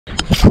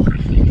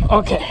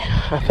Okay,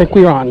 I think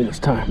we're on this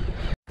time.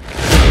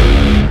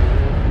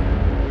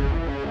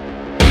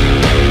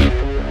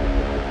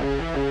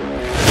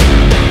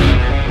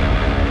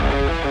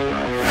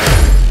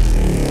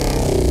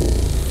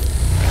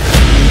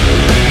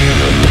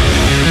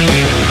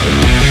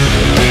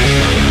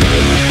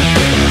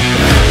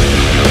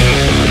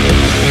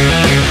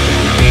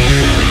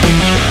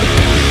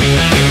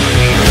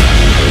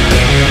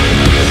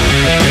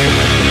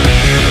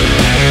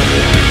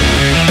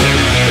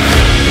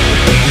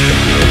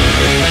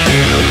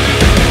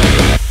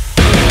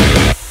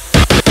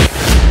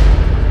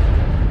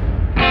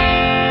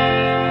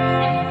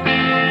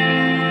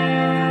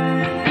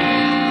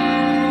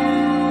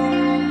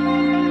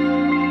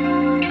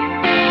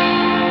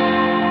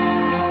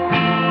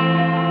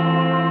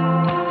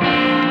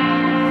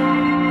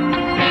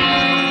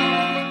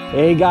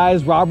 Hey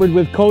guys, Robert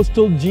with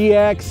Coastal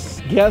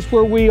GX. Guess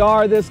where we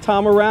are this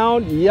time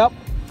around? Yep,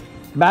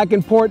 back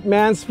in Port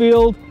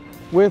Mansfield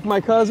with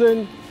my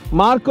cousin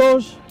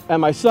Marcos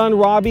and my son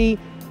Robby.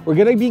 We're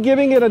gonna be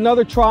giving it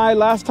another try.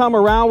 Last time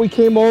around we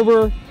came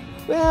over,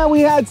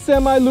 we had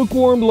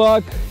semi-lukewarm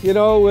luck. You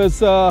know, it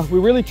was, we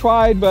really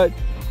tried, but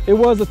it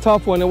was a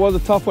tough one. It was a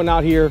tough one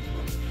out here.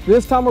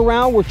 This time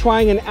around, we're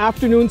trying an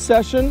afternoon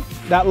session.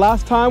 That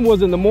last time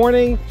was in the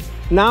morning.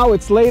 Now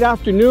it's late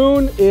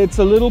afternoon, it's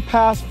a little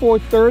past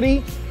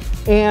 4:30,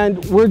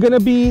 and we're gonna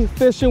be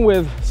fishing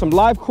with some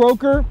live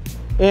croaker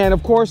and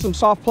of course some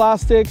soft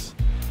plastics.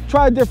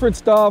 Try different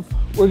stuff.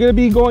 We're gonna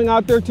be going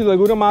out there to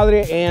Laguna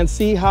Madre and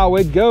see how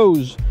it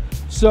goes.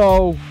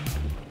 So,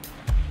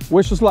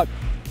 wish us luck.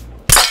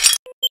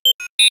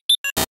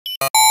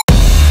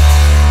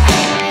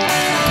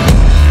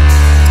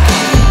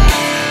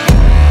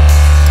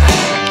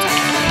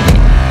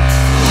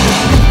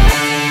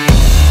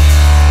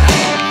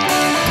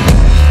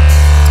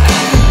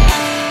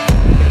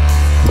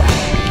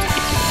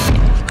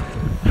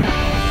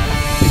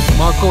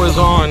 Marco is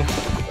on.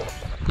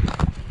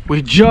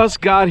 We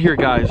just got here,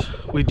 guys.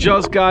 We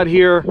just got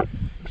here.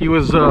 He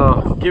was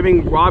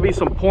giving Robby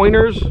some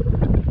pointers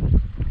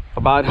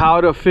about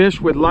how to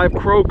fish with live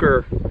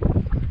croaker.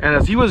 And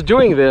as he was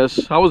doing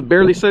this, I was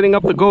barely setting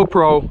up the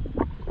GoPro.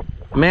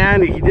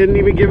 Man, he didn't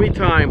even give me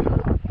time.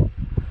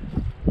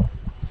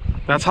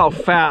 That's how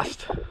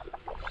fast.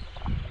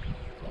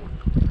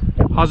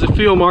 How's it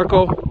feel,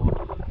 Marco?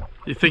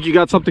 You think you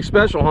got something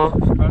special, huh?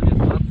 Probably a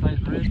slot size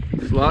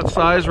red. Slot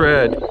size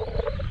red.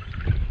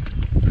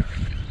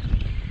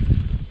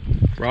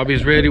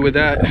 Robby's ready with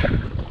that.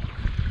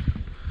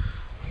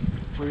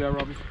 Where you at,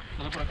 Robby?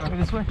 Dale por acá.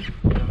 This way?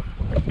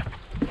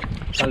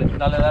 Dale,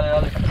 dale,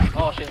 dale, dale.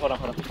 Oh shit, hold on,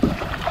 hold on.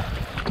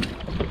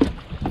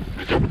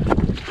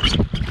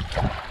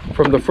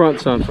 From the front,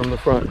 son, from the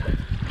front.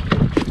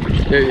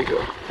 There you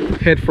go.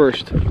 Head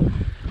first.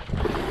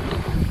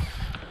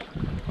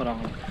 Hold on,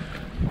 hold on.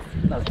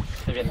 Dale,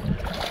 se viene.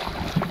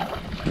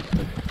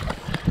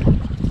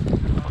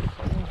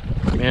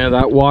 Man,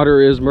 that water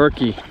is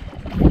murky.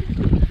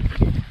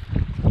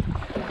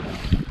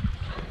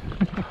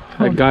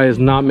 That guy is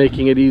not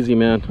making it easy,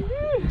 man.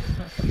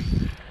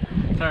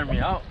 Turn me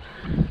out.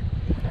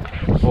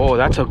 Oh,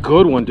 that's a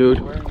good one, dude.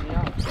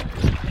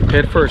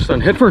 Head first, son.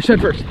 Head first,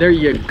 head first. There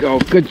you go.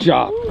 Good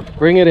job.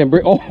 Bring it in.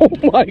 Oh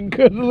my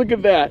goodness, look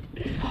at that.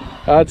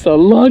 That's a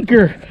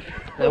lunker.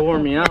 That wore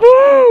me out.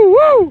 Woo,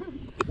 woo.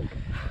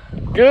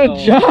 Good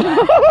job.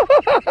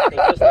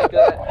 Just like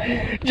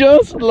that.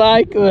 Just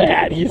like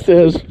that, he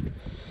says.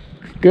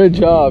 Good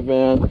job,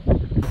 man.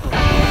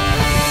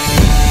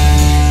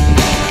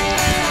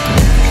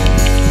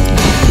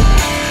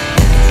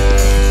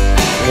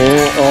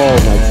 Yeah, oh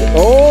my god.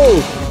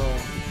 Oh!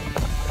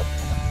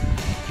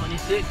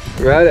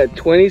 26. Right at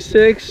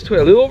 26, a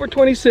little over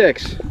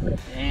 26.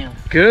 Damn.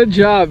 Good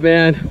job,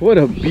 man. What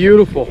a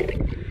beautiful,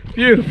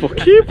 beautiful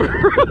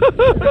keeper.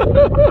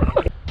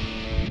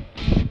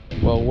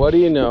 Well, what do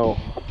you know?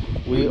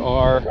 We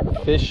are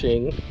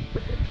fishing.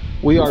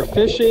 We are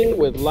fishing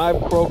with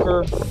live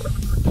croaker.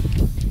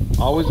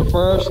 Always a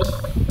first.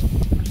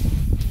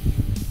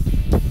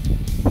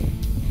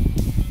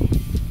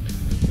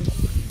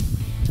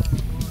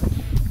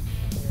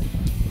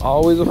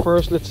 Always a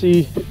first. Let's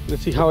see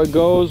how it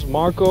goes.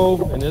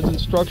 Marco and his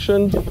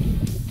instruction.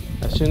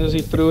 As soon as he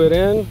threw it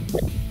in,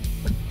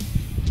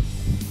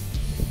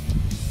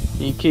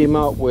 he came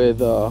out with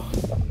there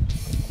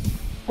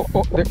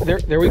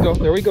we go,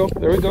 there we go,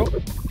 there we go.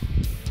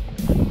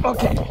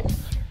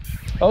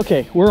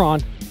 Okay, we're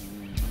on.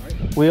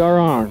 We are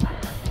on.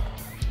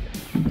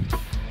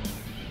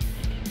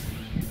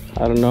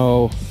 I don't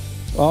know.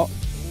 Oh,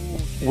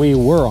 we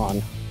were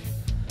on.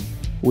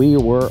 We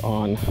were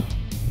on.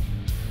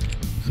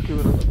 Let's give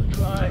it another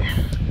try.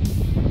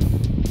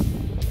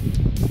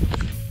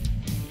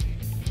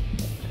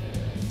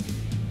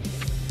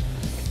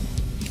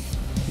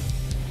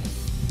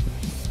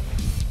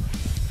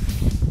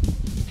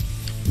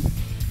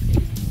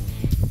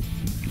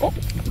 Oh,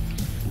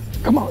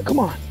 come on, come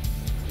on.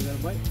 You got a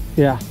bite?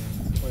 Yeah.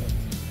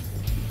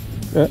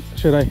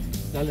 Should I?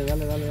 Dale, dale,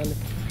 dale, dale.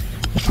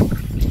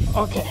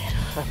 Okay,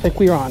 I think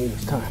we're on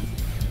this time.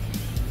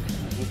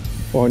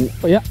 Or,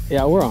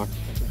 yeah, we're on.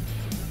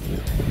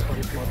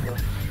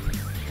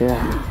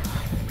 Yeah.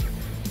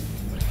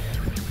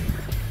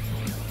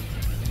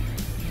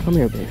 Come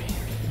here, baby.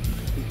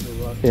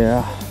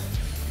 Yeah.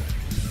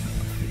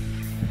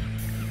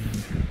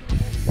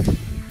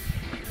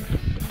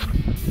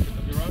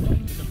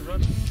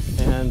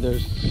 And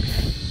there's,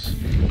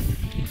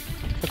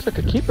 looks like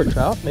a keeper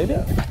trout, maybe.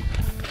 Nice.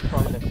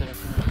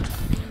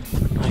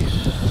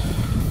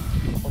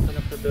 Open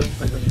up the bill.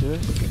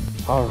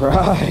 All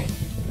right.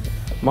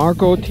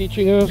 Marco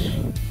teaching us.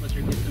 What's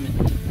your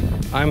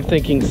guesstimate? I'm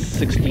thinking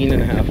 16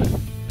 and a half.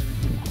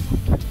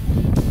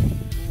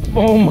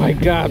 Oh my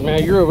God,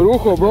 man, you're a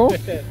brujo, bro.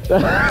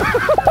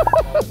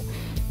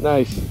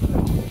 Nice.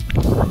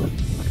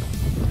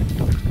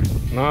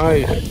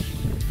 Nice.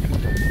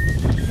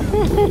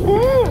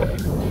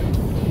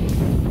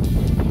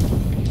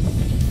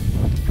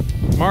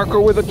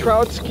 Marco with a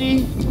trout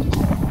ski.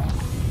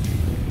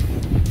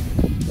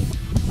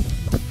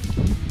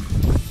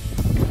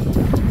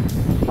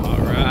 All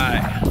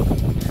right.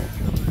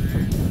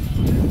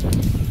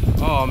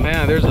 Oh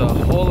man, there's a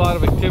whole lot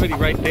of activity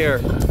right there.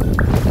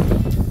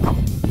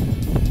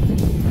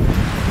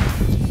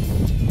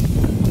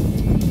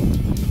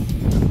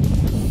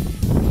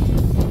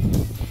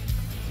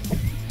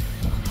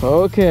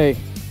 Okay.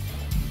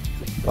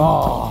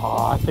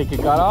 Oh, I think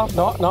it got off.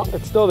 No, no,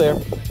 it's still there.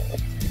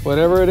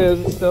 Whatever it is,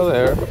 it's still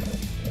there.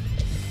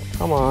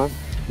 Come on.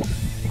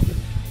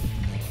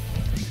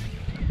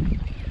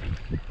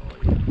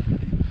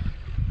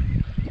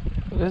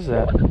 What is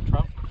that?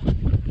 Trout.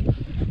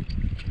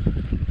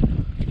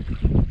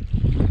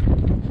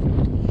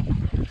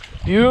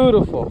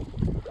 Beautiful.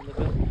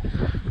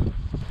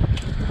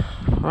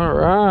 All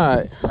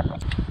right.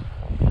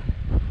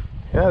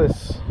 Yeah,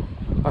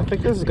 I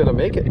think this is gonna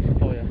make it.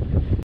 Oh yeah.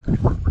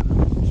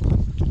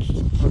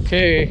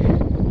 Okay,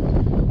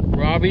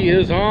 Robby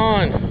is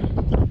on.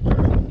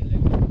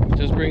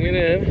 Just bring it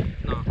in.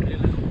 No,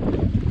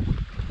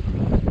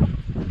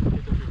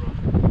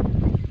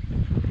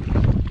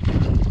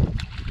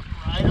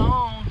 right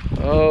on.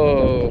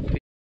 Oh,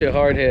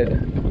 hard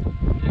head.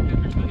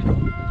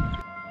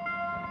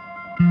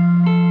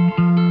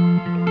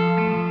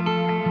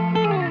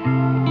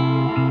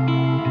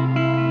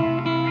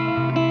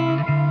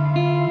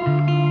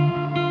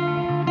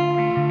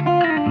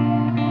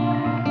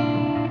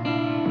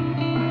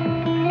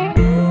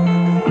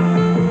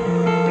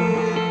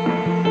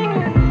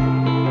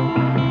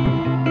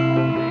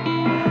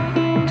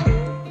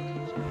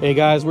 Hey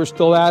guys, we're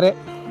still at it.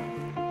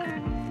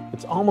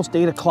 It's almost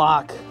 8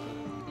 o'clock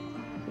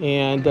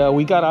and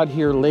we got out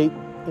here late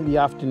in the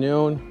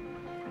afternoon.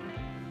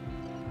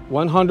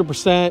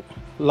 100%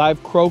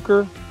 live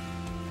croaker.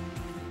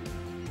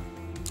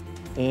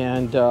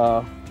 And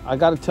I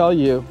gotta tell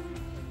you,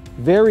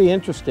 very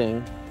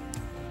interesting.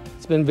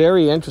 It's been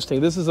very interesting.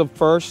 This is a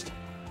first,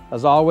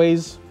 as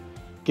always.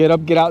 Get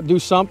up, get out, do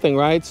something,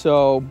 right?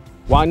 So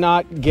why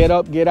not get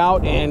up, get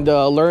out and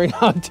learn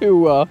how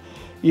to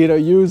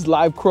use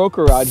live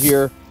croaker out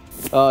here,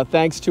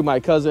 thanks to my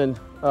cousin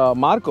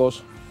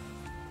Marcos.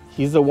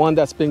 He's the one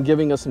that's been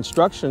giving us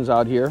instructions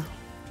out here,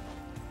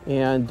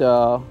 and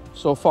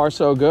so far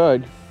so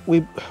good.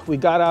 We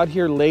got out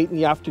here late in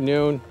the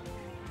afternoon.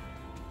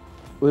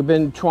 We've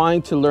been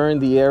trying to learn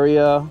the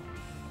area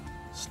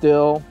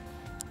still.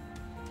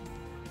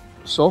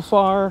 So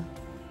far,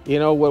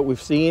 what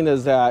we've seen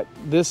is that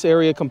this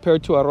area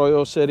compared to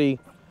Arroyo City,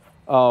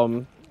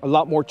 a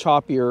lot more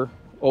choppier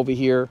over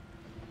here.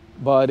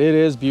 But it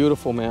is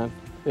beautiful, man.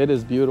 It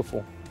is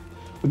beautiful.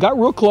 We got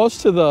real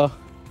close to the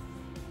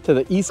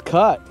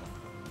East-Cut.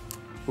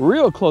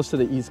 Real close to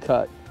the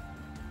East-Cut.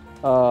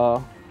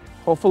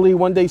 Hopefully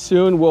one day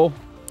soon we'll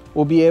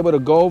be able to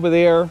go over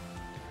there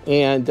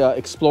and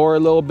explore a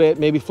little bit.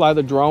 Maybe fly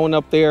the drone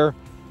up there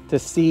to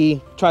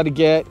try to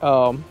get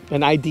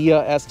an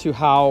idea as to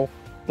how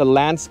the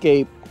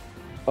landscape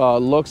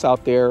looks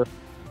out there.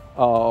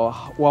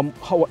 How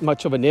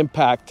much of an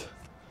impact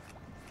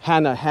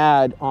Hannah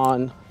had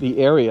on the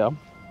area.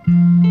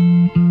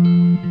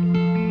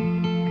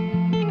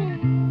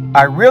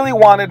 I really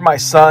wanted my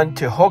son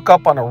to hook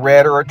up on a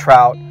red or a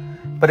trout,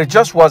 but it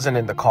just wasn't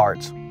in the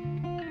cards.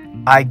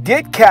 I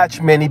did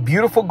catch many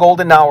beautiful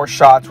golden hour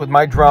shots with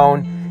my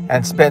drone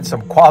and spent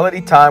some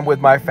quality time with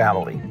my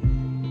family.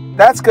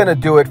 That's gonna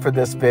do it for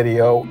this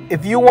video.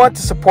 If you want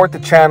to support the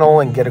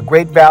channel and get a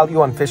great value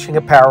on fishing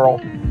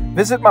apparel,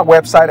 visit my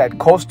website at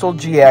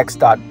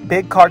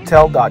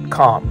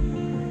coastalgx.bigcartel.com.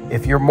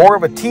 If you're more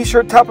of a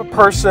t-shirt type of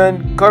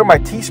person, go to my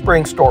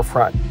Teespring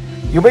storefront.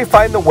 You may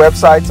find the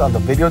websites on the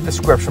video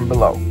description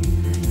below.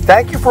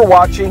 Thank you for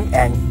watching,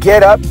 and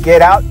get up,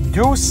 get out,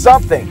 do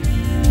something.